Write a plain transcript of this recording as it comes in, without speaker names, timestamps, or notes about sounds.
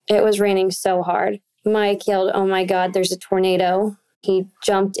It was raining so hard. Mike yelled, "Oh my God, there's a tornado." He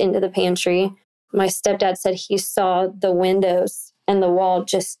jumped into the pantry. My stepdad said he saw the windows and the wall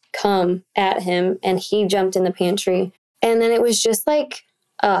just come at him, and he jumped in the pantry. And then it was just like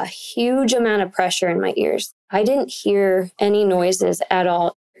a huge amount of pressure in my ears. I didn't hear any noises at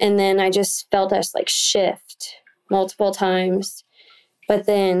all. And then I just felt us like shift multiple times. But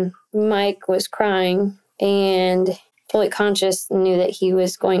then Mike was crying and fully conscious, knew that he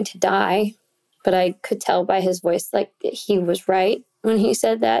was going to die. But I could tell by his voice, like, that he was right when he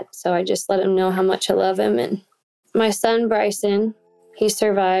said that. So I just let him know how much I love him. And my son, Bryson, he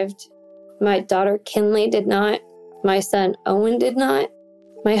survived. My daughter, Kinley, did not. My son, Owen, did not.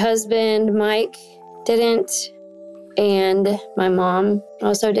 My husband, Mike, didn't. And my mom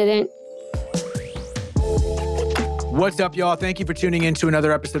also didn't. What's up, y'all? Thank you for tuning in to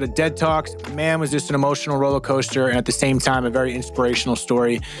another episode of Dead Talks. Man, was this an emotional roller coaster and at the same time, a very inspirational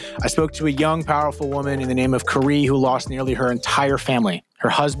story. I spoke to a young, powerful woman in the name of Kuri who lost nearly her entire family. Her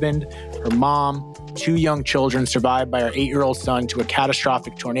husband, her mom, 2 young children survived by her 8-year-old son to a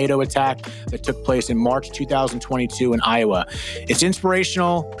catastrophic tornado attack that took place in March 2022 in Iowa. It's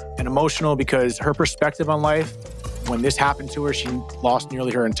inspirational and emotional because her perspective on life, when this happened to her, she lost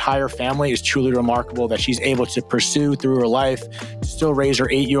nearly her entire family, is truly remarkable that she's able to pursue through her life, to still raise her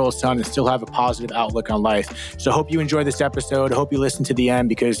 8-year-old son and still have a positive outlook on life. So I hope you enjoy this episode. I hope you listen to the end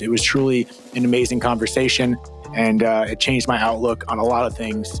because it was truly an amazing conversation and it changed my outlook on a lot of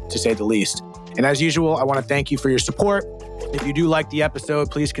things, to say the least. And as usual, I want to thank you for your support. If you do like the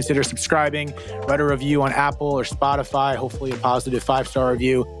episode, please consider subscribing, write a review on Apple or Spotify, hopefully a positive 5-star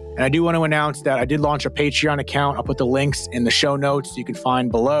review. And I do want to announce that I did launch a Patreon account. I'll put the links in the show notes you can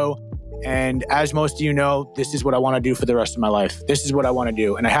find below. And as most of you know, this is what I want to do for the rest of my life. This is what I want to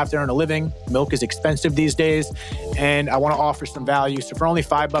do. And I have to earn a living. Milk is expensive these days. And I want to offer some value. So for only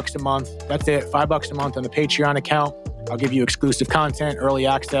 $5 a month, that's it, $5 a month on the Patreon account. I'll give you exclusive content, early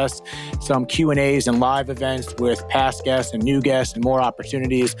access, some Q&As and live events with past guests and new guests and more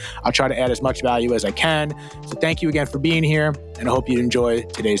opportunities. I'll try to add as much value as I can. So thank you again for being here, and I hope you enjoy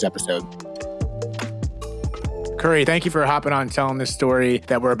today's episode. Kuri, thank you for hopping on and telling this story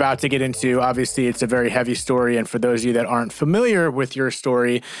that we're about to get into. Obviously, it's a very heavy story, and for those of you that aren't familiar with your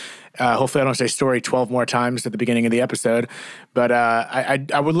story, hopefully I don't say story 12 more times at the beginning of the episode, but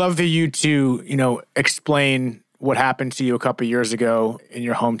I would love for you to, explain what happened to you a couple of years ago in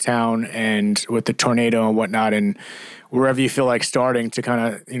your hometown and with the tornado and whatnot, and wherever you feel like starting to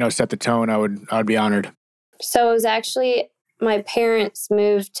kind of, set the tone, I would be honored. So it was actually my parents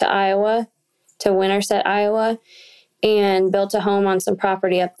moved to Iowa, to Winterset, Iowa, and built a home on some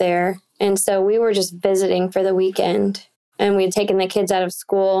property up there. And so we were just visiting for the weekend, and we had taken the kids out of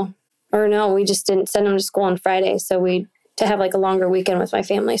school. Or no, we just didn't send them to school on Friday. So to have like a longer weekend with my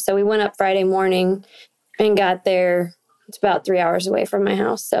family. So we went up Friday morning and got there. It's about 3 hours away from my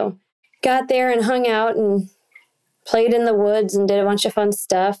house. So got there and hung out and played in the woods and did a bunch of fun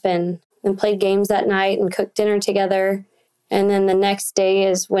stuff and played games that night and cooked dinner together. And then the next day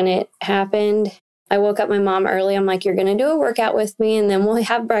is when it happened. I woke up my mom early. I'm like, "You're going to do a workout with me and then we'll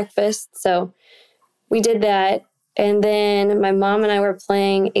have breakfast." So we did that. And then my mom and I were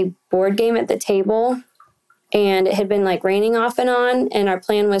playing a board game at the table, and it had been like raining off and on. And our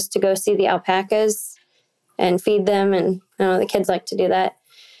plan was to go see the alpacas and feed them. And the kids like to do that.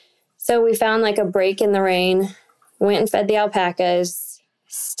 So we found like a break in the rain, went and fed the alpacas,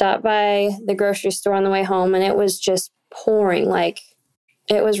 stopped by the grocery store on the way home, and it was just pouring. Like,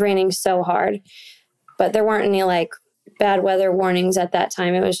 it was raining so hard. But there weren't any like bad weather warnings at that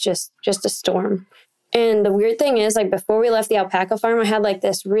time. It was just a storm. And the weird thing is, like, before we left the alpaca farm, I had like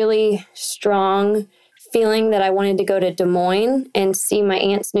this really strong feeling that I wanted to go to Des Moines and see my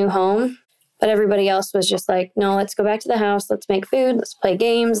aunt's new home. But everybody else was just like, "No, let's go back to the house. Let's make food. Let's play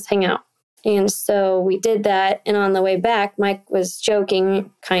games. Let's hang out." And so we did that. And on the way back, Mike was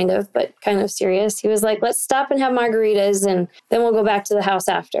joking, kind of, but kind of serious. He was like, "Let's stop and have margaritas, and then we'll go back to the house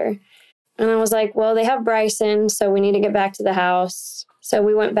after." And I was like, "Well, they have Bryson, so we need to get back to the house." So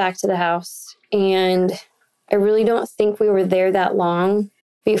we went back to the house. And I really don't think we were there that long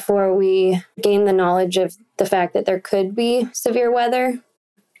before we gained the knowledge of the fact that there could be severe weather.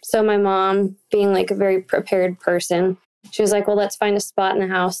 So my mom, being like a very prepared person, she was like, "Well, let's find a spot in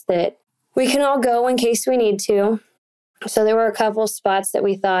the house that we can all go in case we need to." So there were a couple spots that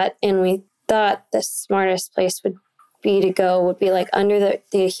we thought, and we thought the smartest place would be like under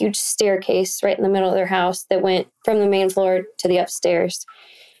the huge staircase right in the middle of their house that went from the main floor to the upstairs.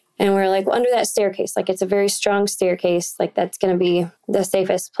 And we were like, well, under that staircase, like, it's a very strong staircase, like that's going to be the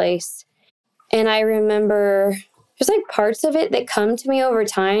safest place. And I remember there's like parts of it that come to me over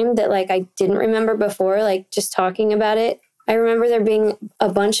time that like I didn't remember before, like just talking about it. I remember there being a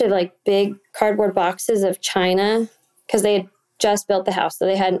bunch of like big cardboard boxes of china because they had just built the house, so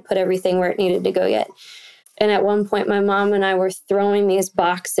they hadn't put everything where it needed to go yet. And at one point, my mom and I were throwing these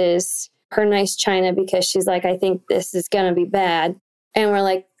boxes, her nice china, because she's like, I think this is going to be bad. And we're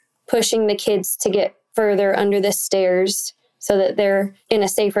like pushing the kids to get further under the stairs so that they're in a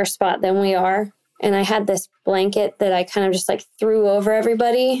safer spot than we are. And I had this blanket that I kind of just like threw over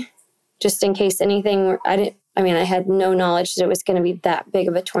everybody just in case anything. I had no knowledge that it was going to be that big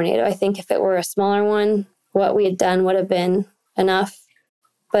of a tornado. I think if it were a smaller one, what we had done would have been enough.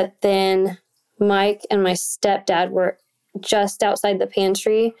 But then Mike and my stepdad were just outside the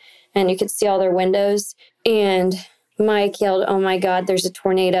pantry and you could see all their windows. And Mike yelled, "Oh my God, there's a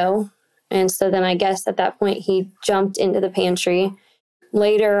tornado." And so then I guess at that point he jumped into the pantry.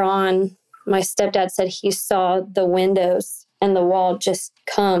 Later on, my stepdad said he saw the windows and the wall just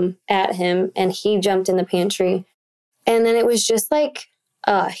come at him and he jumped in the pantry. And then it was just like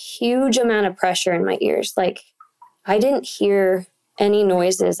a huge amount of pressure in my ears. Like I didn't hear any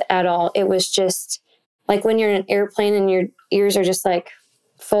noises at all. It was just like when you're in an airplane and your ears are just like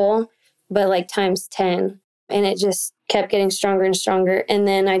full, but like times 10. And it just kept getting stronger and stronger. And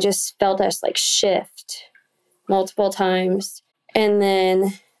then I just felt us like shift multiple times. And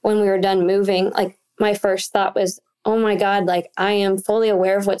then when we were done moving, like my first thought was, oh my God, like I am fully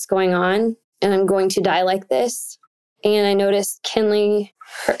aware of what's going on and I'm going to die like this. And I noticed Kinley,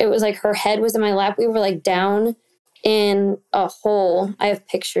 it was like her head was in my lap. We were like down in a hole. I have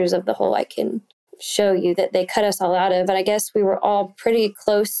pictures of the hole I can show you that they cut us all out of. But I guess we were all pretty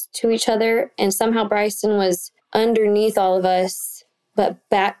close to each other. And somehow Bryson was underneath all of us, but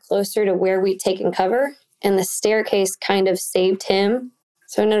back closer to where we'd taken cover. And the staircase kind of saved him.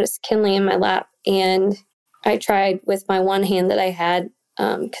 So I noticed Kinley in my lap. And I tried with my one hand that I had,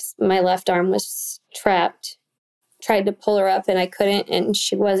 because my left arm was trapped. Tried to pull her up and I couldn't, and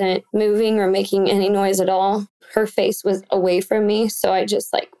she wasn't moving or making any noise at all. Her face was away from me, so I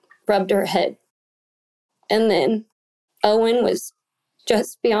just like rubbed her head. And then Owen was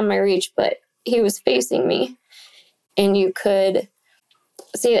just beyond my reach, but he was facing me. And you could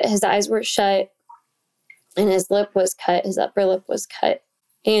see that his eyes were shut and his lip was cut, his upper lip was cut.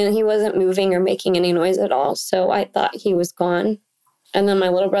 And he wasn't moving or making any noise at all, so I thought he was gone. And then my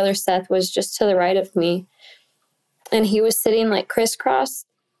little brother Seth was just to the right of me. And he was sitting like crisscross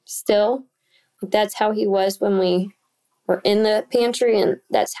still. That's how he was when we were in the pantry, and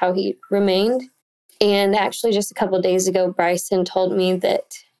that's how he remained. And actually just a couple of days ago, Bryson told me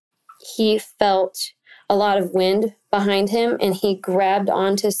that he felt a lot of wind behind him and he grabbed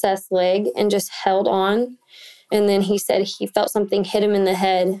onto Seth's leg and just held on. And then he said he felt something hit him in the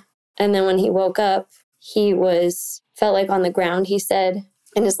head. And then when he woke up, he felt like on the ground, he said,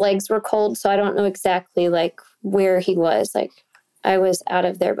 and his legs were cold. So I don't know exactly like where he was. Like I was out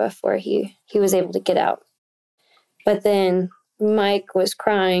of there before he was able to get out. But then Mike was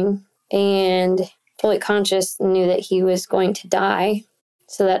crying and fully conscious, knew that he was going to die.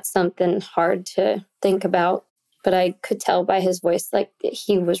 So that's something hard to think about. But I could tell by his voice like that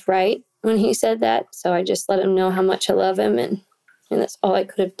he was right when he said that. So I just let him know how much I love him, and that's all I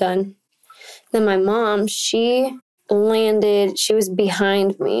could have done. Then my mom, she was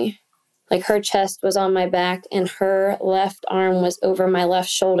behind me. Like her chest was on my back and her left arm was over my left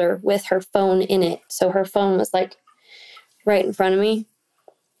shoulder with her phone in it. So her phone was like right in front of me.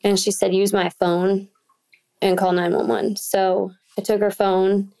 And she said, use my phone and call 911. So I took her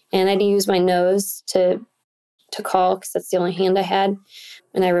phone and I had to use my nose to call because that's the only hand I had.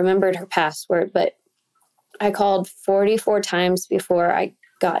 And I remembered her password, but I called 44 times before I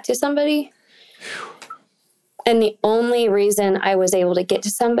got to somebody. And the only reason I was able to get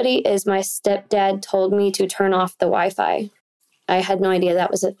to somebody is my stepdad told me to turn off the Wi-Fi. I had no idea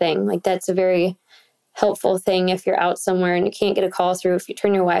that was a thing. Like that's a very helpful thing if you're out somewhere and you can't get a call through. If you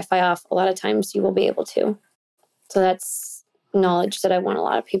turn your Wi-Fi off, a lot of times you will be able to. So that's knowledge that I want a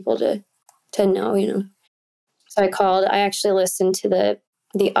lot of people to know, you know. So I called. I actually listened to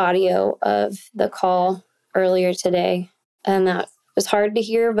the audio of the call earlier today, and that was hard to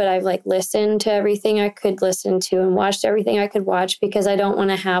hear, but I've like listened to everything I could listen to and watched everything I could watch because I don't want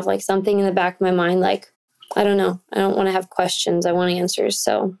to have like something in the back of my mind. Like, I don't know. I don't want to have questions. I want answers.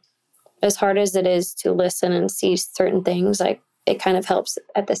 So as hard as it is to listen and see certain things, like it kind of helps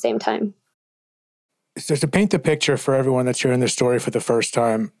at the same time. So to paint the picture for everyone that's hearing this story for the first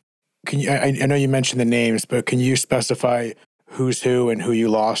time, can you, I know you mentioned the names, but can you specify who's who and who you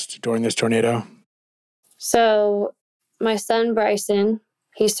lost during this tornado? So my son, Bryson,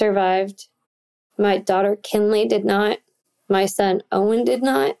 he survived. My daughter Kinley did not. My son Owen did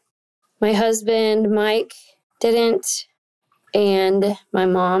not. My husband Mike didn't. And my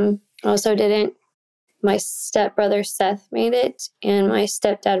mom also didn't. My stepbrother Seth made it, and my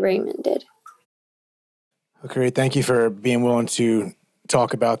stepdad Raymond did. Okay, thank you for being willing to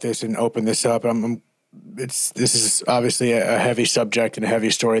talk about this and open this up. This is obviously a heavy subject and a heavy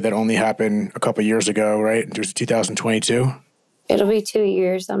story that only happened a couple of years ago, right? It was 2022. It'll be 2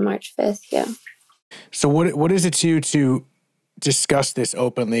 years on March 5th, yeah. So what is it to discuss this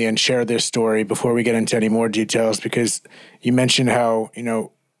openly and share this story before we get into any more details? Because you mentioned how,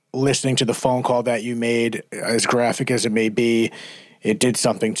 listening to the phone call that you made, as graphic as it may be, it did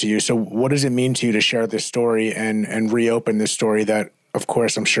something to you. So what does it mean to you to share this story and reopen this story that, of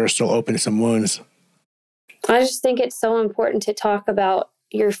course, I'm sure still opens some wounds? I just think it's so important to talk about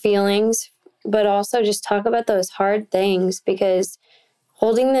your feelings, but also just talk about those hard things, because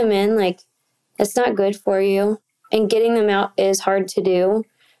holding them in, it's not good for you. And getting them out is hard to do,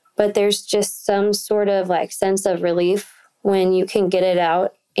 but there's just some sort of sense of relief when you can get it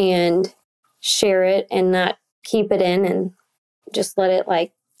out and share it and not keep it in and just let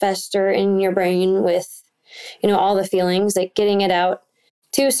it fester in your brain with, all the feelings, getting it out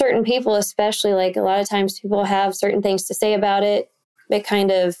to certain people, especially a lot of times people have certain things to say about it that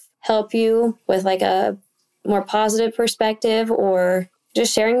kind of help you with a more positive perspective, or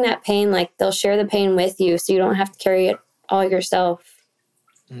just sharing that pain. They'll share the pain with you so you don't have to carry it all yourself.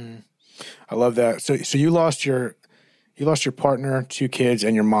 I love that. So you lost your partner, 2 kids,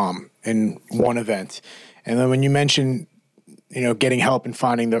 and your mom in one event. And then when you mentioned, getting help and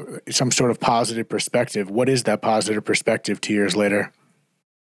finding some sort of positive perspective, what is that positive perspective 2 years later?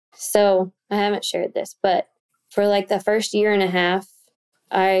 So I haven't shared this, but for the first year and a half,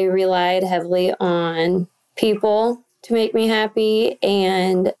 I relied heavily on people to make me happy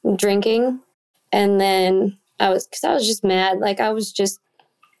and drinking. And then I was just mad. I was just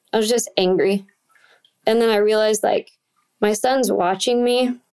angry. And then I realized my son's watching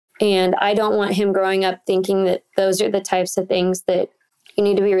me, and I don't want him growing up thinking that those are the types of things that you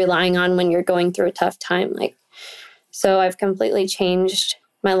need to be relying on when you're going through a tough time. So I've completely changed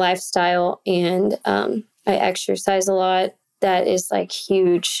my lifestyle, and I exercise a lot. That is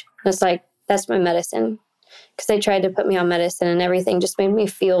huge. That's my medicine, because they tried to put me on medicine and everything just made me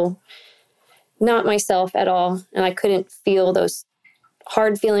feel not myself at all. And I couldn't feel those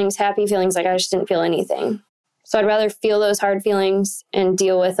hard feelings, happy feelings. I just didn't feel anything. So I'd rather feel those hard feelings and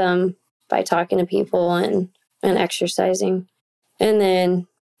deal with them by talking to people and exercising. And then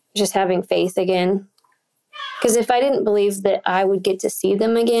just having faith again. Because if I didn't believe that I would get to see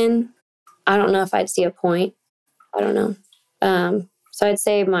them again, I don't know if I'd see a point. I don't know. So I'd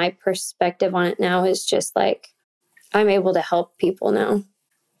say my perspective on it now is just I'm able to help people now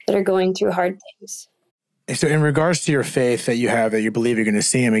that are going through hard things. So in regards to your faith that you have, that you believe you're going to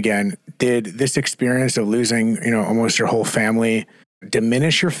see him again, did this experience of losing, almost your whole family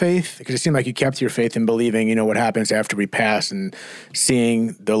diminish your faith? Because it seemed like you kept your faith in believing, what happens after we pass and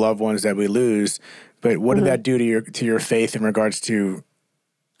seeing the loved ones that we lose. But what did that do to your faith in regards to,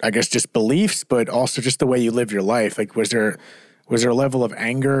 I guess, just beliefs, but also just the way you live your life? Was there a level of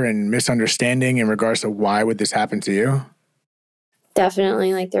anger and misunderstanding in regards to why would this happen to you?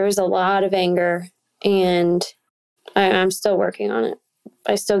 Definitely. There was a lot of anger, and I'm still working on it.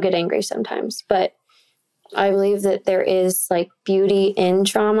 I still get angry sometimes, but I believe that there is beauty in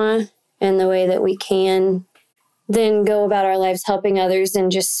trauma, and the way that we can then go about our lives helping others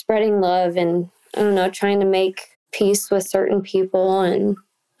and just spreading love and, I don't know, trying to make peace with certain people, and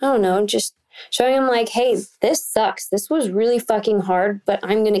I don't know, just showing them hey, this sucks. This was really fucking hard, but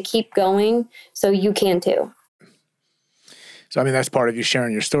I'm going to keep going so you can too. So, that's part of you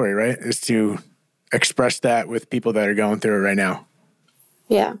sharing your story, right? Is to express that with people that are going through it right now.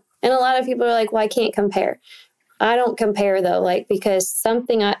 Yeah. And a lot of people are well, I can't compare. I don't compare though, because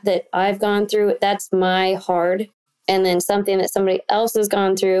something that I've gone through, that's my hard. And then something that somebody else has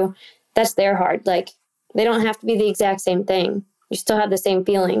gone through, that's their hard. They don't have to be the exact same thing. You still have the same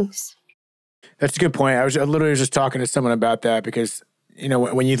feelings. That's a good point. I literally just talking to someone about that, because,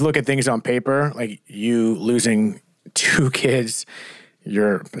 when you look at things on paper, you losing 2 kids,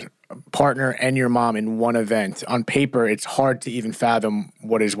 your partner and your mom in one event, on paper, it's hard to even fathom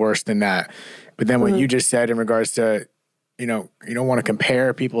what is worse than that. But then what you just said in regards to, you don't want to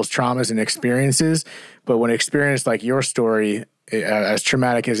compare people's traumas and experiences, but when an experience like your story, as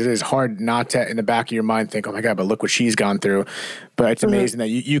traumatic as it is, hard not to, in the back of your mind, think, oh my God, but look what she's gone through. But it's amazing that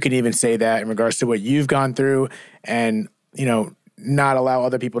you can even say that in regards to what you've gone through, and, not allow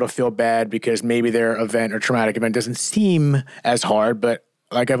other people to feel bad because maybe their event or traumatic event doesn't seem as hard, but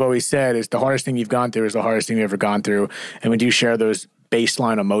like I've always said, is the hardest thing you've gone through is the hardest thing you've ever gone through. And we do share those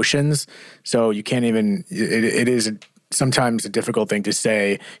baseline emotions. So you can't even, it is sometimes a difficult thing to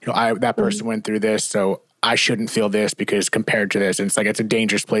say, that person went through this, so I shouldn't feel this because compared to this. And it's a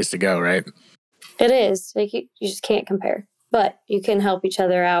dangerous place to go, right? It is. Like you just can't compare. But you can help each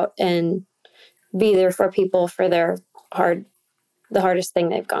other out and be there for people for the hardest thing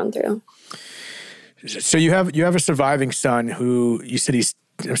they've gone through. So you have a surviving son who you said he's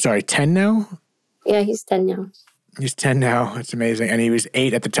 10 now? Yeah, he's 10 now. He's 10 now. That's amazing. And he was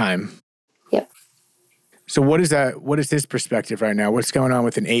 8 at the time. Yep. So what is his perspective right now? What's going on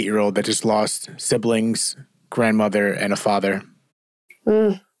with an 8-year-old that just lost siblings, grandmother, and a father?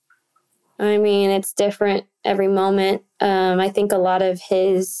 I mean, it's different every moment. I think a lot of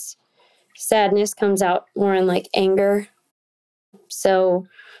his sadness comes out more in anger. So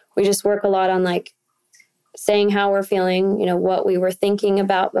we just work a lot on saying how we're feeling, what we were thinking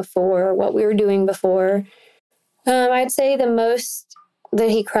about before, what we were doing before. I'd say the most that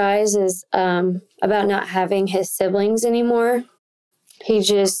he cries is about not having his siblings anymore.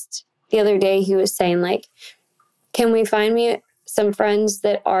 The other day he was saying can we find me some friends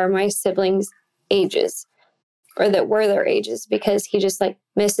that are my siblings' ages or that were their ages, because he just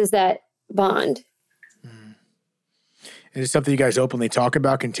misses that bond. Is it something you guys openly talk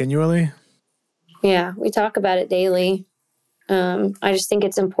about continually? Yeah, we talk about it daily. I just think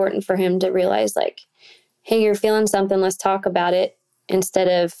it's important for him to realize hey, you're feeling something, let's talk about it, instead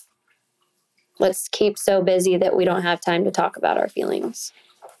of let's keep so busy that we don't have time to talk about our feelings.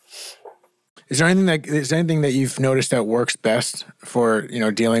 Is there anything that you've noticed that works best for,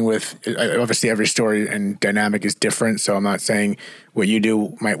 dealing with, obviously every story and dynamic is different. So I'm not saying what you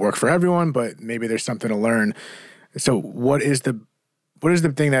do might work for everyone, but maybe there's something to learn. So what is the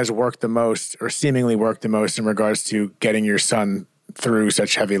thing that has worked the most or seemingly worked the most in regards to getting your son through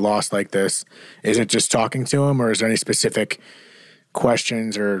such heavy loss like this? Is it just talking to him, or is there any specific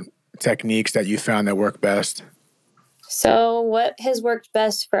questions or techniques that you found that work best? So what has worked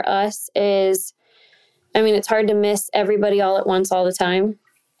best for us is, it's hard to miss everybody all at once all the time.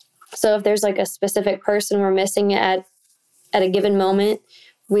 So if there's a specific person we're missing at a given moment,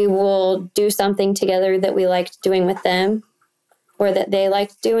 we will do something together that we liked doing with them or that they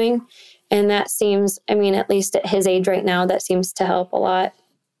liked doing. And that seems, at least at his age right now, that seems to help a lot.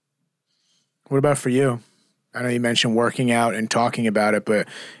 What about for you? I know you mentioned working out and talking about it, but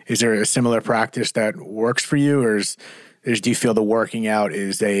is there a similar practice that works for you, or do you feel the working out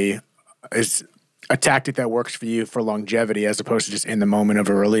is a tactic that works for you for longevity as opposed to just in the moment of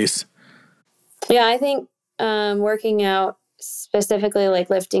a release? Yeah, I think working out, specifically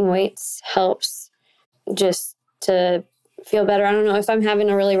lifting weights, helps just to feel better. I don't know, if I'm having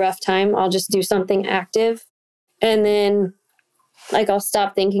a really rough time, I'll just do something active, and then I'll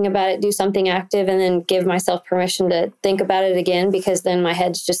stop thinking about it, do something active, and then give myself permission to think about it again, because then my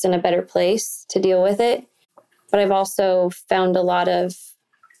head's just in a better place to deal with it. But I've also found a lot of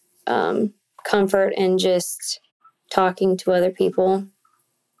comfort in just talking to other people.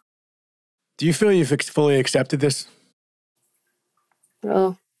 Do you feel you've fully accepted this?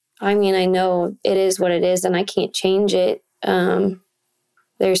 Well, I know it is what it is and I can't change it.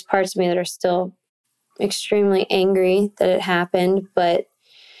 There's parts of me that are still extremely angry that it happened, but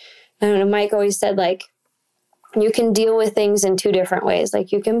I don't know, Mike always said you can deal with things in 2 different ways.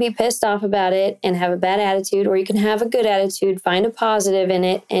 You can be pissed off about it and have a bad attitude, or you can have a good attitude, find a positive in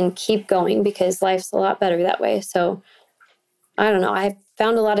it and keep going, because life's a lot better that way. So I don't know, I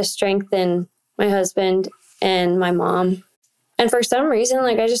found a lot of strength in my husband and my mom. And for some reason,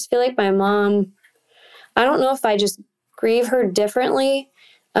 I just feel like my mom, I don't know if I just grieve her differently.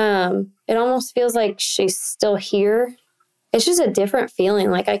 It almost feels like she's still here. It's just a different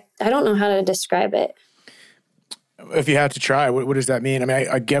feeling. I don't know how to describe it. If you had to try, what does that mean?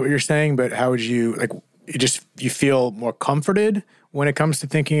 I get what you're saying, but how would you, you feel more comforted when it comes to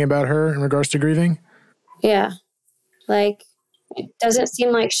thinking about her in regards to grieving? Yeah. It doesn't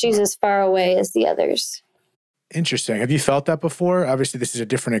seem like she's as far away as the others. Interesting. Have you felt that before? Obviously, this is a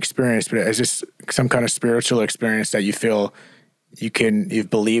different experience, but is this some kind of spiritual experience that you feel you've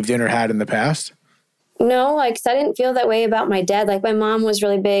believed in or had in the past? No, 'cause I didn't feel that way about my dad. My mom was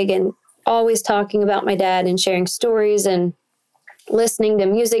really big and always talking about my dad and sharing stories and listening to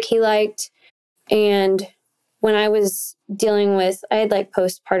music he liked. And when I was dealing with, I had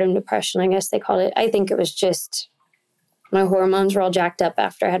postpartum depression, I guess they called it. I think it was just my hormones were all jacked up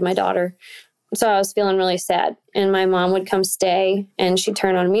after I had my daughter. So I was feeling really sad. And my mom would come stay and she'd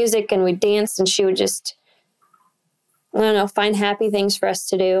turn on music and we'd dance, and she would just, I don't know, find happy things for us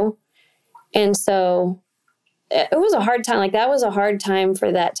to do. And so it was a hard time. Like that was a hard time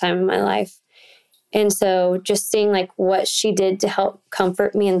for that time in my life. And so just seeing like what she did to help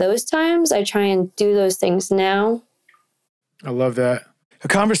comfort me in those times, I try and do those things now. I love that. A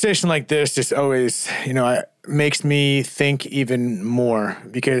conversation like this just always, makes me think even more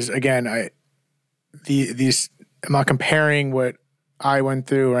because again, I'm not comparing what I went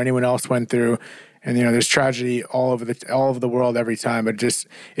through or anyone else went through. And, there's tragedy all over the world every time, but just,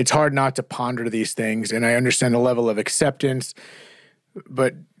 it's hard not to ponder these things. And I understand the level of acceptance,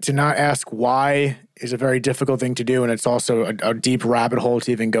 but to not ask why is a very difficult thing to do. And it's also a deep rabbit hole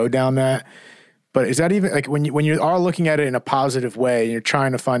to even go down that. But is that even like when you are looking at it in a positive way and you're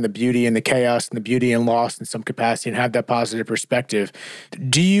trying to find the beauty in the chaos and the beauty in loss in some capacity and have that positive perspective,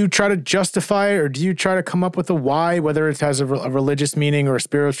 do you try to justify it or do you try to come up with a why, whether it has a religious meaning or a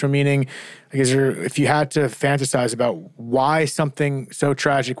spiritual meaning? Like, if you had to fantasize about why something so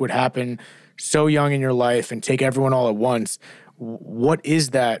tragic would happen so young in your life and take everyone all at once, what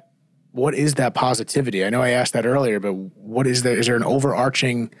is that? What is that positivity? I know I asked that earlier, but what is that? Is there an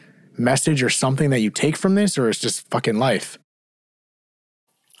overarching message or something that you take from this, or it's just fucking life?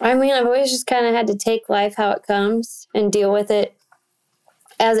 I mean, I've always just kind of had to take life how it comes and deal with it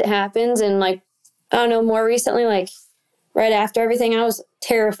as it happens. And like, I don't know, more recently, like right after everything, I was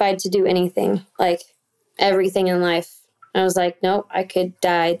terrified to do anything, like everything in life. I was like, nope, I could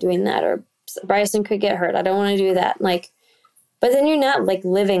die doing that, or Bryson could get hurt. I don't want to do that. Like, but then you're not like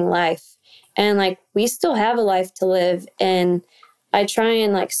living life. And like, we still have a life to live. And I try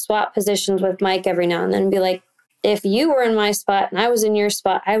and like swap positions with Mike every now and then and be like, if you were in my spot and I was in your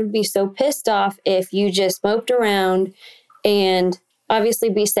spot, I would be so pissed off if you just moped around and obviously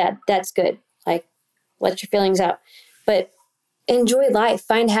be sad. That's good. Like, let your feelings out. But enjoy life,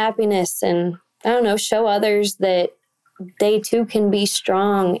 find happiness, and I don't know, show others that they too can be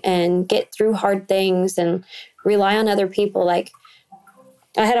strong and get through hard things and rely on other people. Like,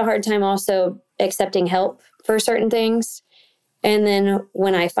 I had a hard time also accepting help for certain things. And then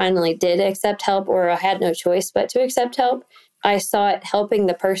when I finally did accept help, or I had no choice but to accept help, I saw it helping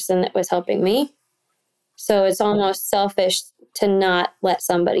the person that was helping me. So it's almost selfish to not let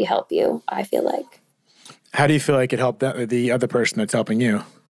somebody help you, I feel like. How do you feel like it helped the other person that's helping you?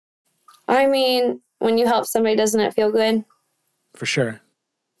 I mean, when you help somebody, doesn't it feel good? For sure.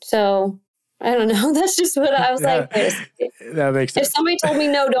 So I don't know. That's just what I was like. That makes sense. If somebody told me,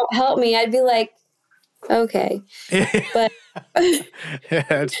 no, don't help me, I'd be like, okay. But yeah,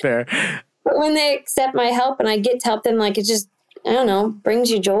 that's fair. But when they accept my help and I get to help them, like, it just, I don't know, brings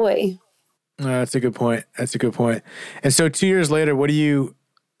you joy. That's a good point. That's a good point. And so 2 years later, what do you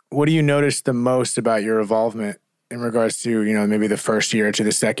notice the most about your involvement in regards to, maybe the first year to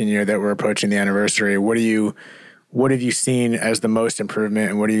the second year that we're approaching the anniversary? What have you seen as the most improvement,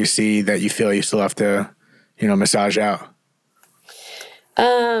 and what do you see that you feel you still have to, massage out?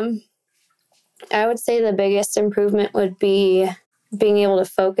 I would say the biggest improvement would be being able to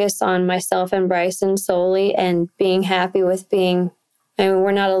focus on myself and Bryson solely and being happy with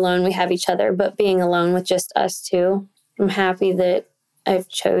we're not alone, we have each other, but being alone with just us two. I'm happy that I've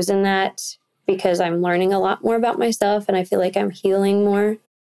chosen that because I'm learning a lot more about myself and I feel like I'm healing more.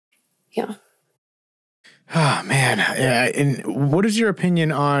 Yeah. Oh, man. Yeah. And what is your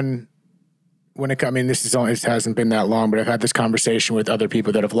opinion on it hasn't been that long, but I've had this conversation with other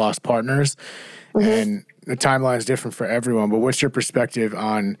people that have lost partners, mm-hmm. and the timeline is different for everyone. But what's your perspective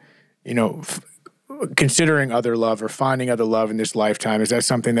on, considering other love or finding other love in this lifetime? Is that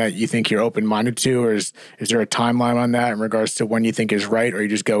something that you think you're open-minded to, or is there a timeline on that in regards to when you think is right, or you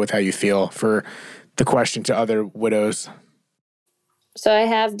just go with how you feel for the question to other widows? So I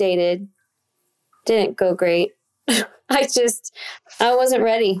have dated. Didn't go great. I wasn't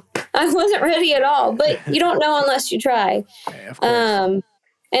ready. I wasn't ready at all, but you don't know unless you try. Yeah, of course.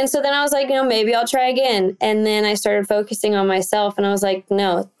 And so then I was like, maybe I'll try again. And then I started focusing on myself and I was like,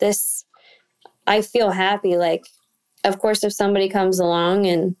 no, I feel happy. Like, of course, if somebody comes along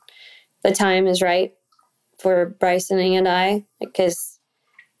and the time is right for Bryson and I, because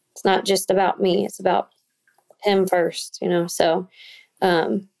it's not just about me, it's about him first, So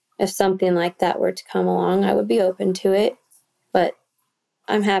if something like that were to come along, I would be open to it. But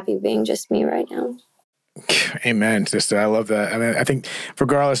I'm happy being just me right now. Amen, sister. I love that. I mean, I think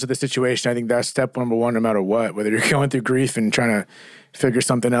regardless of the situation, I think that's step number one, no matter what, whether you're going through grief and trying to figure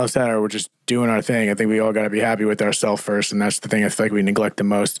something else out or we're just doing our thing. I think we all got to be happy with ourselves first. And that's the thing I feel like we neglect the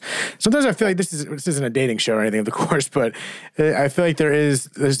most. Sometimes I feel like this isn't a dating show or anything, of course, but I feel like there's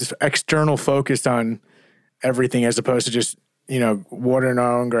this external focus on everything as opposed to just, watering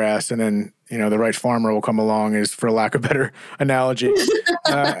our own grass and then, the right farmer will come along is, for lack of a better analogy.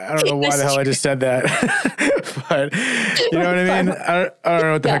 I don't know why the hell I just said that, but you know what I mean? I don't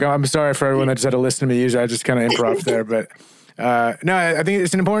know what the heck. I'm sorry for everyone that just had to listen to me use it. I just kind of improv there, but no, I think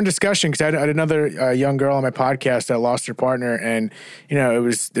it's an important discussion because I had another young girl on my podcast that lost her partner, and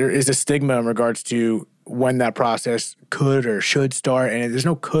there is a stigma in regards to when that process could or should start, and there's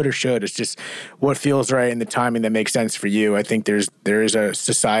no could or should. It's just what feels right and the timing that makes sense for you. I think there is a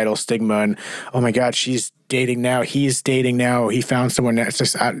societal stigma, and oh my God, she's dating now, he's dating now, he found someone. It's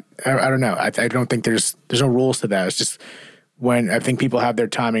just I don't know. I don't think there's no rules to that. It's just when I think people have their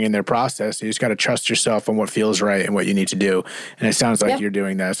timing and their process, you just got to trust yourself on what feels right and what you need to do. And it sounds like you're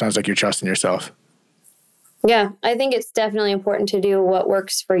doing that. It sounds like you're trusting yourself. Yeah, I think it's definitely important to do what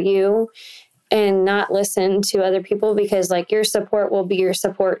works for you and not listen to other people, because like your support will be your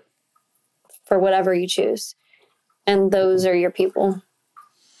support for whatever you choose. And those are your people.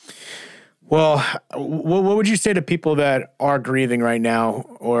 Well, what would you say to people that are grieving right now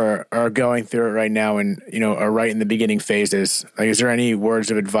or are going through it right now and, are right in the beginning phases? Like, is there any words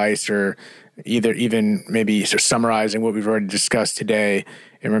of advice or even maybe summarizing what we've already discussed today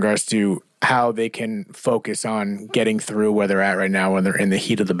in regards to how they can focus on getting through where they're at right now when they're in the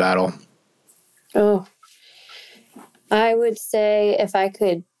heat of the battle? Oh, I would say if I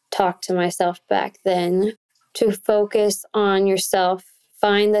could talk to myself back then, to focus on yourself,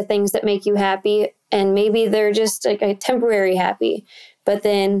 find the things that make you happy, and maybe they're just like a temporary happy. But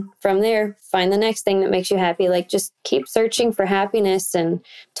then from there, find the next thing that makes you happy. Like just keep searching for happiness and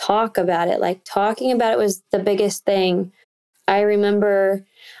talk about it. Like talking about it was the biggest thing. I remember,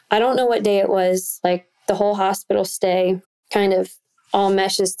 I don't know what day it was, like the whole hospital stay kind of all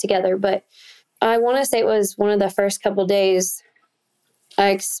meshes together, but I want to say it was one of the first couple days I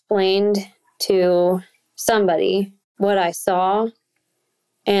explained to somebody what I saw,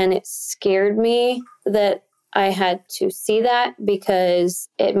 and it scared me that I had to see that because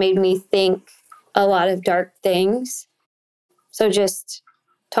it made me think a lot of dark things. So just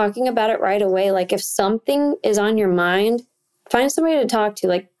talking about it right away, like if something is on your mind, find somebody to talk to.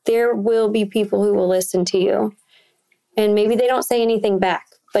 Like there will be people who will listen to you, and maybe they don't say anything back,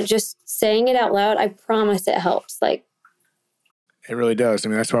 but just saying it out loud, I promise it helps. Like, it really does. I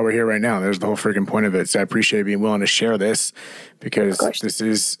mean, that's why we're here right now. There's the whole freaking point of it. So I appreciate you being willing to share this, because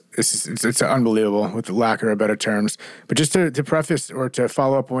it's unbelievable, with the lack of better terms. But just to preface or to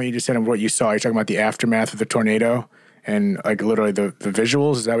follow up on what you just said and what you saw, you're talking about the aftermath of the tornado and like literally the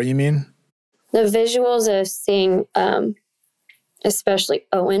visuals. Is that what you mean? The visuals of seeing, especially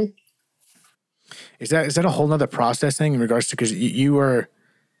Owen. Is that a whole nother processing in regards to, because you were,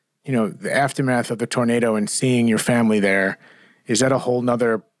 the aftermath of the tornado and seeing your family there, is that a whole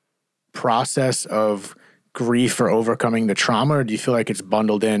nother process of grief or overcoming the trauma, or do you feel like it's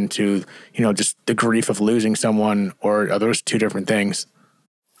bundled into, just the grief of losing someone, or are those two different things?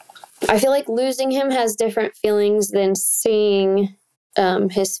 I feel like losing him has different feelings than seeing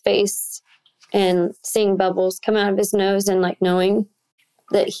his face and seeing bubbles come out of his nose and like knowing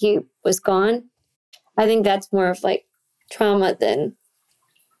that he was gone. I think that's more of like trauma than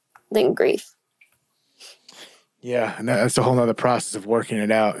grief. Yeah, and that's a whole nother process of working it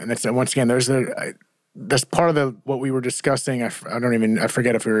out. And that's, once again, that's part of what we were discussing. I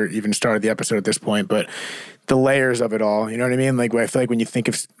forget if we were even started the episode at this point, but the layers of it all, you know what I mean? Like, I feel like when you think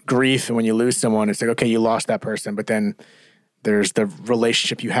of grief and when you lose someone, it's like, okay, you lost that person, but then there's the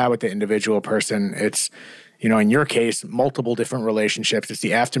relationship you have with the individual person. It's, in your case, multiple different relationships. It's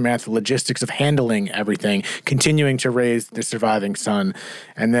the aftermath, the logistics of handling everything, continuing to raise the surviving son,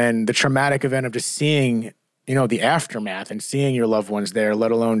 and then the traumatic event of just seeing, the aftermath and seeing your loved ones there,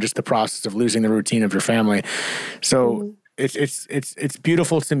 let alone just the process of losing the routine of your family. So it's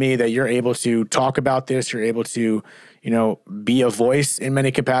beautiful to me that you're able to talk about this. You're able to, be a voice in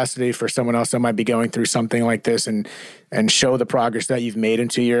many capacity for someone else that might be going through something like this, and show the progress that you've made in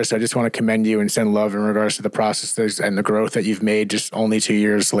 2 years. So I just want to commend you and send love in regards to the processes and the growth that you've made just only 2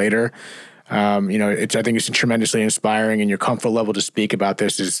 years later. I think it's tremendously inspiring, and your comfort level to speak about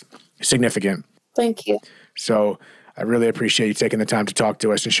this is significant. Thank you. So I really appreciate you taking the time to talk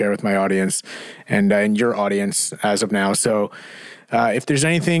to us and share with my audience and your audience as of now. So if there's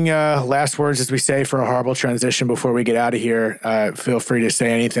anything, last words, as we say, for a horrible transition before we get out of here, feel free to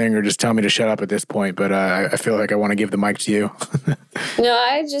say anything or just tell me to shut up at this point. But I feel like I want to give the mic to you. No,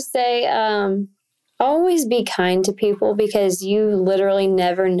 I just say always be kind to people, because you literally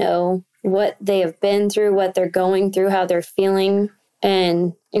never know what they have been through, what they're going through, how they're feeling.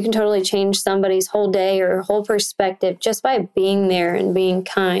 And you can totally change somebody's whole day or whole perspective just by being there and being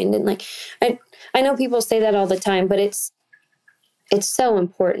kind. And like, I know people say that all the time, but it's it's so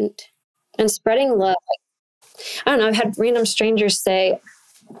important. And spreading love. I don't know. I've had random strangers say,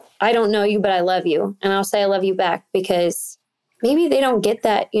 I don't know you, but I love you. And I'll say I love you back because maybe they don't get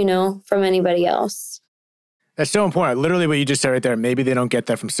that, from anybody else. That's so important. Literally what you just said right there. Maybe they don't get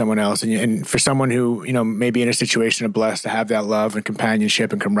that from someone else. And for someone who, maybe in a situation of blessed to have that love and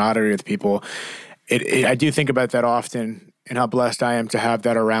companionship and camaraderie with people, I do think about that often and how blessed I am to have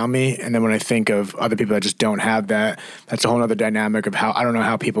that around me. And then when I think of other people that just don't have that, that's a whole other dynamic of how, I don't know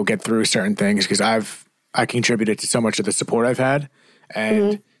how people get through certain things because I contributed to so much of the support I've had.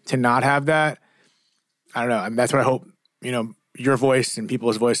 And to not have that, I don't know. I mean, that's what I hope, your voice and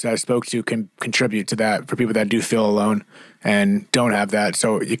people's voice that I spoke to can contribute to that for people that do feel alone and don't have that.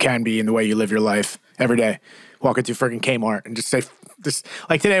 So you can be in the way you live your life every day. Walk into freaking Kmart and just say this.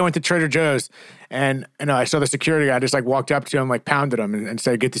 Like today I went to Trader Joe's and I saw the security guy. I just walked up to him, pounded him and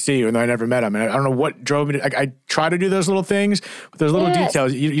said, good to see you. And I never met him. And I don't know what drove me to, I try to do those little things, but those little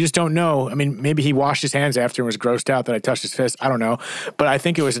details, you just don't know. I mean, maybe he washed his hands after and was grossed out that I touched his fist. I don't know, but I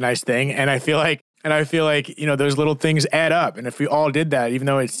think it was a nice thing. And I feel like, those little things add up. And if we all did that, even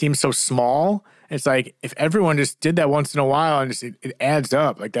though it seems so small, it's like if everyone just did that once in a while and it adds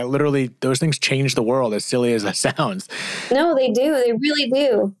up like that, literally those things change the world, as silly as that sounds. No, they do. They really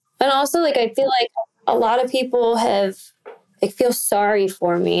do. And also I feel like a lot of people feel sorry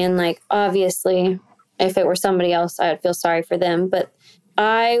for me. And obviously if it were somebody else, I would feel sorry for them. But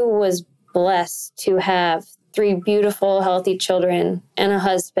I was blessed to have 3 beautiful, healthy children and a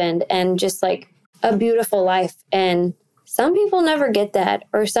husband and just a beautiful life. And some people never get that,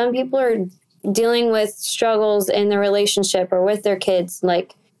 or some people are dealing with struggles in their relationship or with their kids.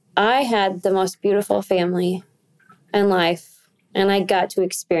 I had the most beautiful family and life, and I got to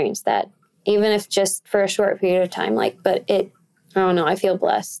experience that, even if just for a short period of time. I don't know, I feel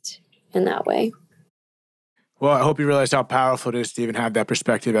blessed in that way. Well, I hope you realize how powerful it is to even have that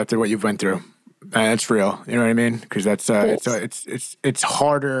perspective after what you've went through. And it's real, you know what I mean? Because that's it's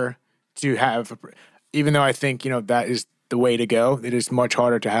harder to have, even though I think that is the way to go. It is much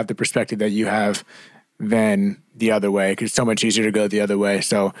harder to have the perspective that you have than the other way, because it's so much easier to go the other way.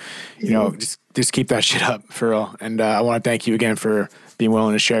 So, just keep that shit up for real. And I want to thank you again for being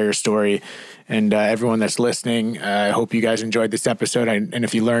willing to share your story. And everyone that's listening, I hope you guys enjoyed this episode. And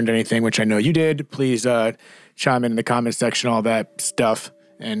if you learned anything, which I know you did, please chime in the comment section, all that stuff.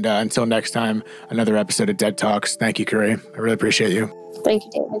 And until next time, another episode of Dead Talks. Thank you, Kuri. I really appreciate you. Thank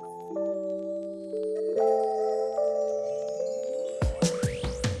you, David.